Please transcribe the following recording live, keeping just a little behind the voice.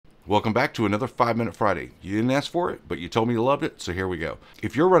Welcome back to another 5-Minute Friday. You didn't ask for it, but you told me you loved it, so here we go.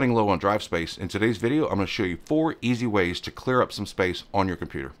 If you're running low on drive space, in today's video, I'm going to show you 4 easy ways to clear up some space on your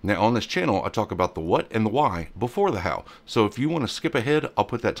computer. Now, on this channel, I talk about the what and the why before the how. So if you want to skip ahead, I'll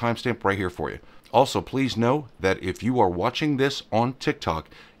put that timestamp right here for you. Also, please know that if you are watching this on TikTok,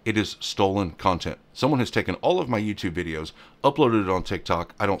 it is stolen content. Someone has taken all of my YouTube videos, uploaded it on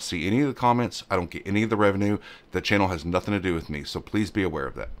TikTok. I don't see any of the comments. I don't get any of the revenue. The channel has nothing to do with me, so please be aware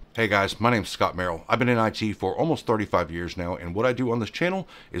of that. Hey guys, my name's Scott Merrill. I've been in IT for almost 35 years now, and what I do on this channel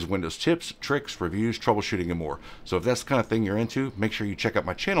is Windows tips, tricks, reviews, troubleshooting, and more. So if that's the kind of thing you're into, make sure you check out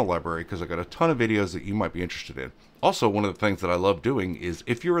my channel library because I've got a ton of videos that you might be interested in. Also, one of the things that I love doing is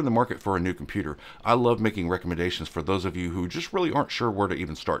if you're in the market for a new computer, I love making recommendations for those of you who just really aren't sure where to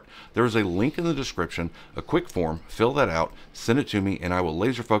even start. There is a link in the description, a quick form, fill that out, send it to me, and I will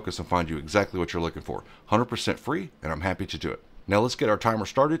laser focus and find you exactly what you're looking for. 100% free, and I'm happy to do it. Now let's get our timer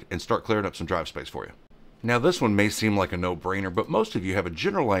started and start clearing up some drive space for you. Now this one may seem like a no-brainer, but most of you have a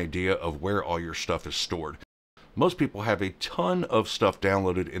general idea of where all your stuff is stored. Most people have a ton of stuff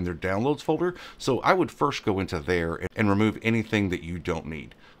downloaded in their downloads folder, so I would first go into there and remove anything that you don't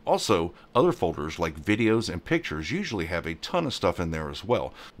need. Also, other folders like videos and pictures usually have a ton of stuff in there as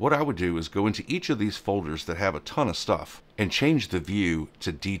well. What I would do is go into each of these folders that have a ton of stuff and change the view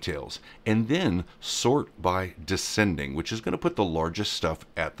to details, and then sort by descending, which is going to put the largest stuff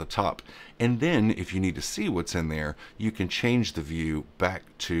at the top. And then if you need to see what's in there, you can change the view back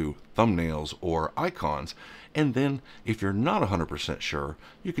to thumbnails or icons. And then if you're not 100% sure,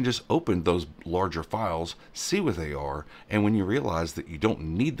 you can just open those larger files, see what they are, and when you realize that you don't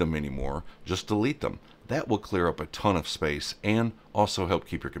need them anymore, just delete them. That will clear up a ton of space and also help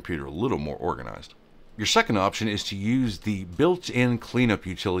keep your computer a little more organized. Your second option is to use the built-in cleanup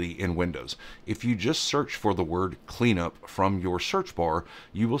utility in Windows. If you just search for the word cleanup from your search bar,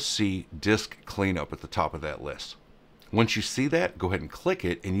 you will see disk cleanup at the top of that list. Once you see that, go ahead and click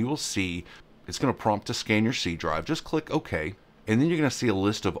it, and you will see it's going to prompt to scan your C drive. Just click OK, and then you're going to see a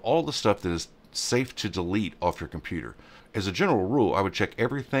list of all the stuff that is safe to delete off your computer. As a general rule, I would check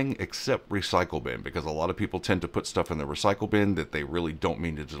everything except recycle bin, because a lot of people tend to put stuff in the recycle bin that they really don't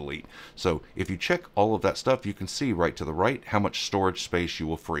mean to delete. So if you check all of that stuff, you can see right to the right how much storage space you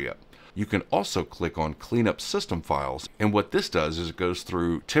will free up. You can also click on Cleanup System Files, and what this does is it goes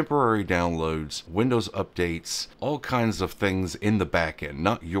through temporary downloads, Windows updates, all kinds of things in the back end.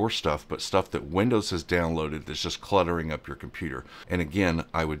 Not your stuff, but stuff that Windows has downloaded that's just cluttering up your computer. And again,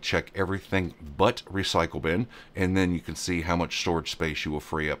 I would check everything but Recycle Bin, and then you can see how much storage space you will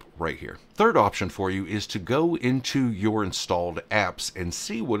free up right here. Third option for you is to go into your installed apps and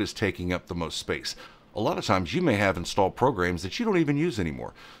see what is taking up the most space. A lot of times you may have installed programs that you don't even use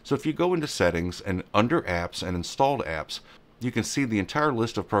anymore. So if you go into settings and under apps and installed apps, you can see the entire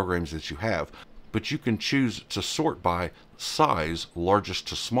list of programs that you have, but you can choose to sort by size, largest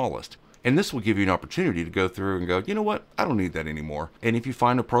to smallest. And this will give you an opportunity to go through and go, you know what, I don't need that anymore. And if you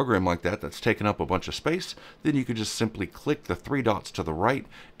find a program like that that's taken up a bunch of space, then you can just simply click the 3 dots to the right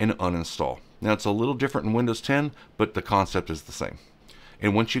and uninstall. Now it's a little different in Windows 10, but the concept is the same.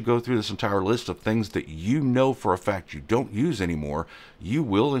 And once you go through this entire list of things that you know for a fact you don't use anymore, you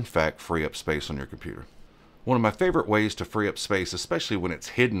will in fact free up space on your computer. One of my favorite ways to free up space, especially when it's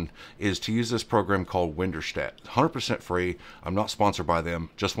hidden, is to use this program called Winderstat. 100% free. I'm not sponsored by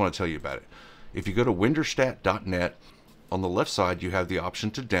them, just want to tell you about it. If you go to winderstat.net, on the left side you have the option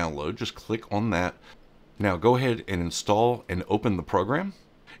to download. Just click on that. Now go ahead and install and open the program,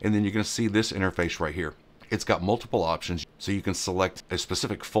 and then you're going to see this interface right here. It's got multiple options, so you can select a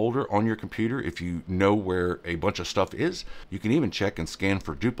specific folder on your computer if you know where a bunch of stuff is. You can even check and scan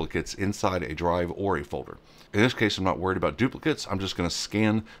for duplicates inside a drive or a folder. In this case, I'm not worried about duplicates. I'm just going to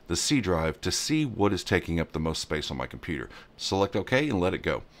scan the C drive to see what is taking up the most space on my computer. Select OK and let it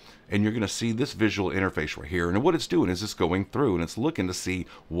go. And you're going to see this visual interface right here. And what it's doing is it's going through and it's looking to see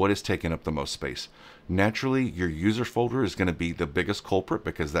what is taking up the most space. Naturally, your users folder is going to be the biggest culprit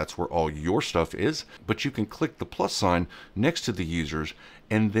because that's where all your stuff is. But you can click the plus sign next to the users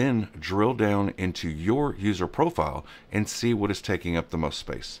and then drill down into your user profile and see what is taking up the most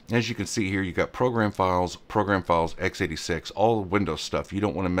space. As you can see here, you got program files, x86, all the Windows stuff. You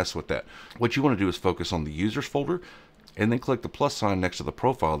don't want to mess with that. What you want to do is focus on the users folder, and then click the plus sign next to the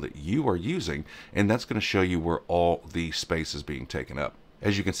profile that you are using, and that's going to show you where all the space is being taken up.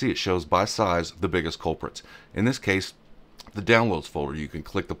 As you can see, it shows by size the biggest culprits. In this case, the downloads folder, you can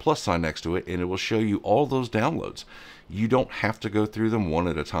click the plus sign next to it and it will show you all those downloads. You don't have to go through them one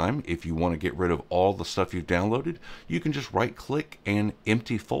at a time. If you want to get rid of all the stuff you've downloaded, you can just right click and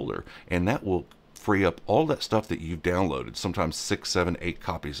empty folder, and that will free up all that stuff that you've downloaded, sometimes 6, 7, 8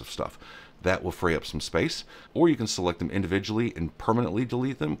 copies of stuff. That will free up some space, or you can select them individually and permanently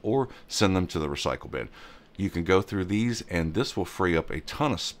delete them or send them to the recycle bin. You can go through these, and this will free up a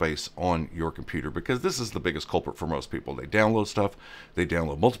ton of space on your computer, because this is the biggest culprit for most people. They download stuff, they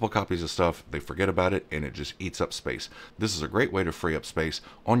download multiple copies of stuff, they forget about it, and it just eats up space. This is a great way to free up space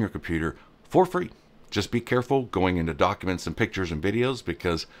on your computer for free. Just be careful going into documents and pictures and videos,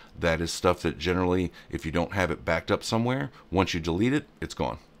 because that is stuff that generally, if you don't have it backed up somewhere, once you delete it, it's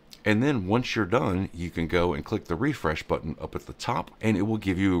gone. And then once you're done, you can go and click the refresh button up at the top, and it will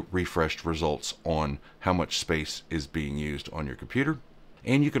give you refreshed results on how much space is being used on your computer.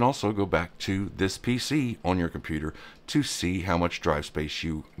 And you can also go back to this PC on your computer to see how much drive space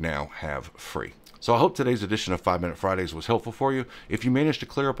you now have free. So I hope today's edition of 5 Minute Fridays was helpful for you. If you managed to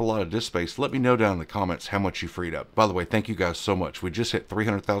clear up a lot of disk space, let me know down in the comments how much you freed up. By the way, thank you guys so much. We just hit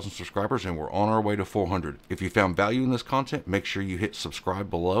 300,000 subscribers and we're on our way to 400. If you found value in this content, make sure you hit subscribe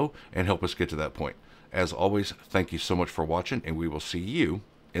below and help us get to that point. As always, thank you so much for watching, and we will see you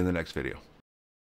in the next video.